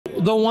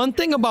the one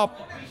thing about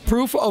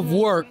proof of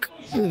work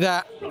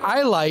that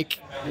I like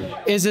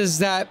is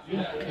that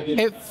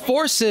it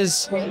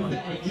forces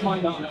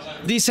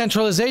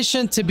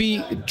decentralization to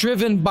be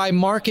driven by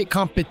market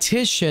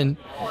competition,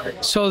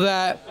 so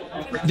that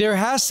there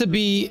has to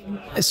be,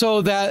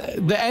 so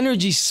that the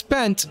energy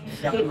spent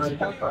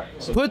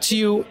puts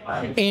you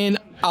in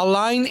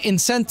aligned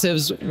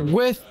incentives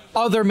with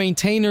other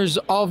maintainers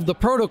of the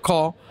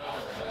protocol,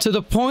 to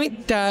the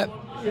point that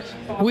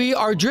we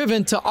are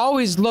driven to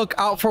always look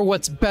out for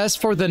what's best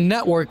for the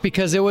network,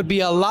 because it would be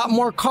a lot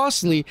more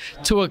costly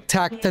to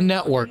attack the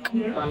network,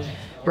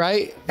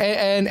 right?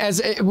 And as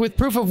with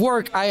proof of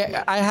work,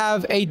 I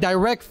have a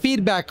direct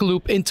feedback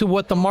loop into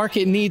what the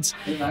market needs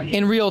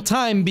in real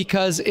time,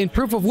 because in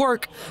proof of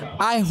work,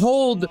 I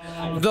hold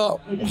the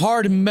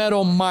hard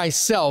metal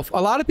myself.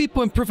 A lot of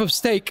people in proof of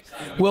stake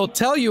will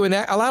tell you, and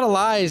a lot of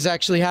lies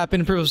actually happen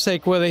in proof of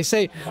stake, where they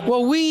say,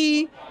 well,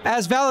 we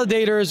as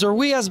validators, or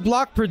we as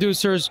block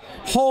producers,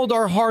 hold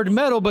our hard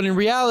metal, but in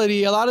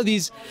reality, a lot of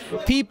these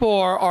people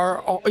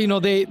are you know,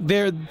 the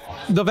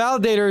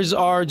validators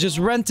are just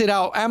rented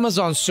out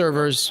Amazon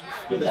servers,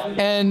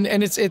 and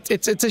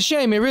it's a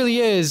shame. It really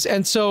is.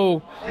 And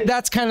so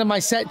that's kind of my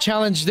set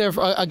challenge there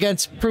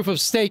against proof of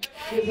stake.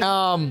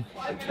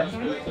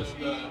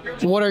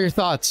 What are your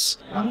thoughts?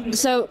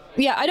 So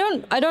yeah,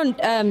 I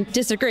don't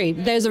disagree.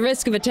 There's a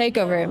risk of a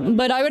takeover,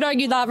 but I would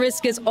argue that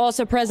risk is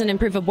also present in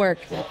proof of work.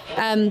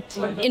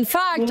 In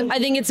fact, I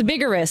think it's a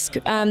bigger risk.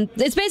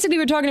 It's basically,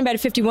 we're talking about a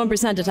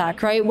 51%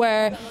 attack, right?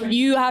 Where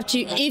you have to,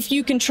 if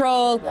you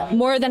control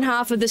more than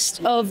half of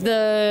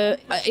the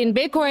in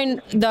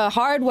Bitcoin, the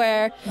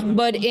hardware,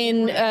 but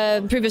in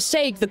proof of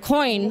stake, the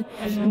coin,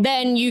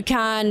 then you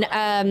can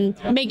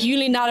make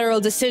unilateral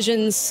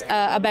decisions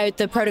about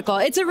the protocol.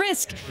 It's a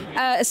risk,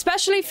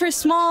 especially for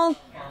small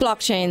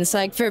blockchains,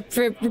 like for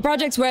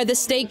projects where the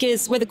stake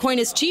is, where the coin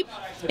is cheap,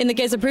 in the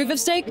case of proof of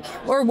stake,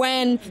 or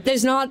when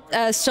there's not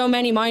so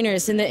many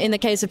miners in the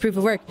case of proof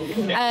of work.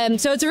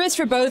 So it's a risk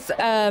for both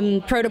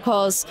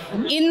protocols.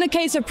 In the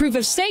case of proof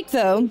of stake,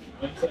 though,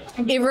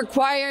 it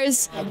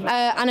requires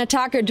an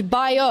attacker to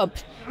buy up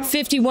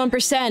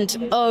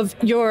 51% of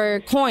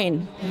your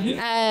coin.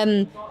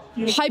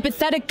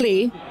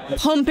 Hypothetically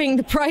pumping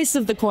the price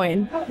of the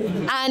coin.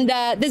 And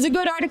there's a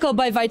good article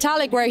by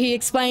Vitalik where he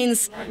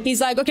explains,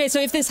 he's like, okay,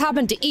 so if this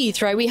happened to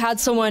ETH, right, we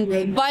had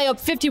someone buy up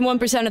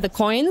 51% of the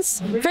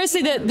coins.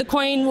 Firstly, the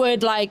coin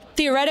would, like,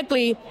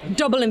 theoretically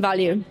double in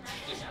value.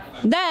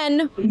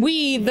 Then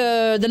we,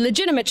 the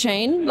legitimate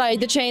chain,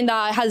 like the chain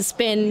that has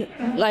been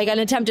like an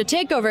attempted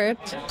takeover,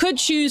 could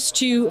choose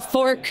to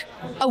fork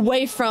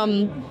away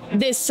from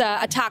this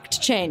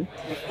attacked chain.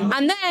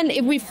 And then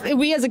if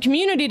we as a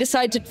community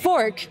decide to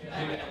fork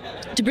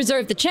to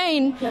preserve the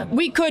chain,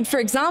 we could, for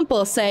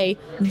example, say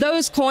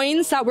those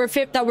coins that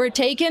were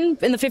taken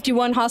in the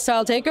 51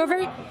 hostile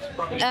takeover,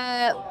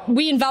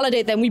 we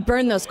invalidate them, we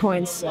burn those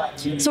coins.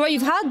 So what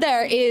you've had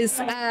there is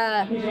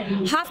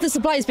half the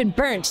supply has been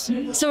burnt.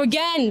 So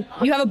again,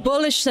 you have a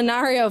bullish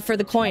scenario for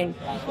the coin.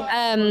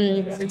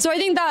 So I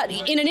think that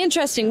in an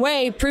interesting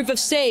way, proof of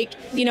stake,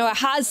 you know,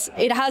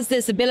 it has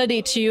this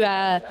ability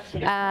to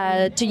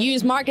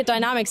use market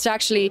dynamics to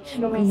actually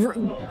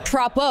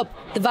prop up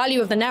the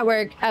value of the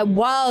network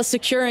while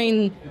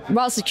securing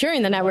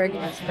the network.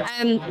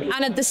 And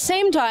at the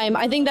same time,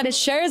 I think that it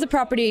shares a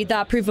property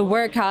that proof of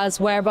work has,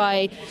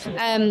 whereby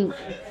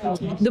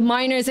the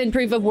miners in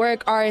proof of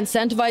work are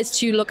incentivized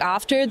to look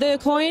after the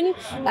coin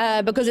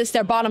because it's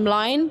their bottom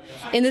line.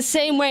 In the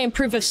same way, in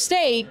proof of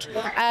stake,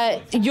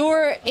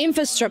 your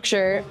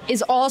infrastructure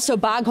is also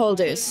bag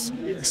holders.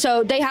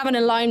 So they have an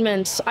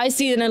alignment. I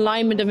see an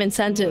alignment of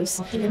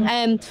incentives.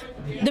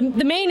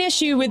 The main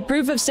issue with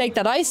proof of stake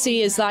that I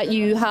see is that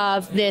you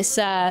have this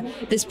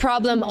this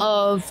problem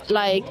of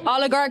like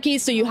oligarchy.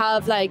 So you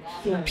have like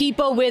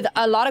people with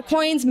a lot of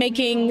coins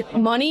making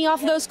money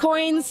off those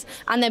coins,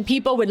 and then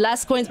people with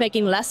less coins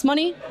making less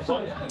money.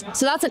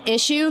 So that's an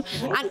issue.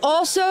 And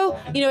also,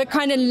 you know, it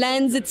kind of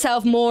lends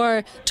itself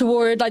more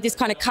toward like these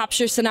kind of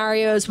capture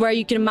scenarios where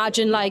you can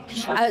imagine like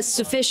a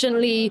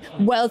sufficiently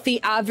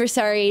wealthy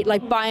adversary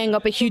like buying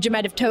up a huge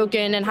amount of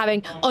token and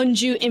having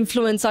undue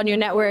influence on your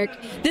network.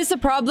 This is a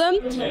problem.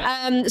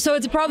 So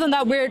it's a problem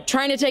that we're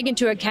trying to take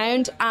into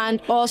account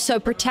and also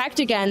protect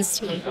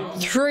against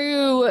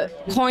through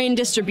coin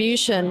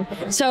distribution.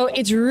 So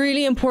it's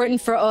really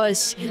important for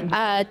us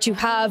to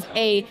have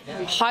a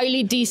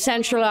highly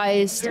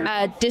decentralized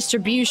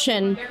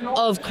distribution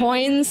of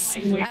coins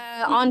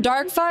on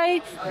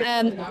DarkFi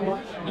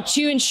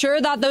to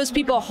ensure that those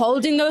people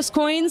holding those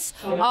coins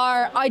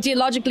are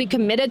ideologically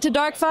committed to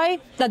DarkFi,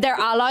 that they're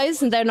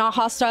allies and they're not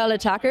hostile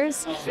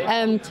attackers.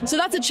 So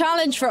that's a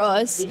challenge for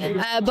us,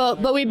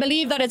 but we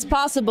believe that it's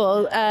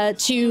possible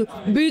to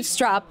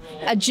bootstrap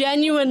a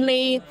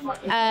genuinely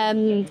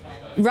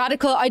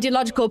radical,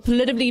 ideological,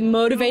 politically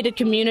motivated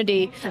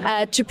community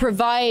to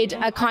provide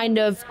a kind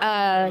of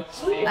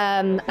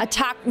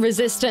attack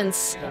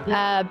resistance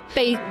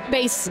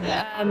base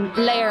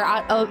layer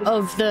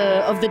of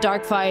the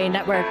DarkFi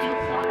network.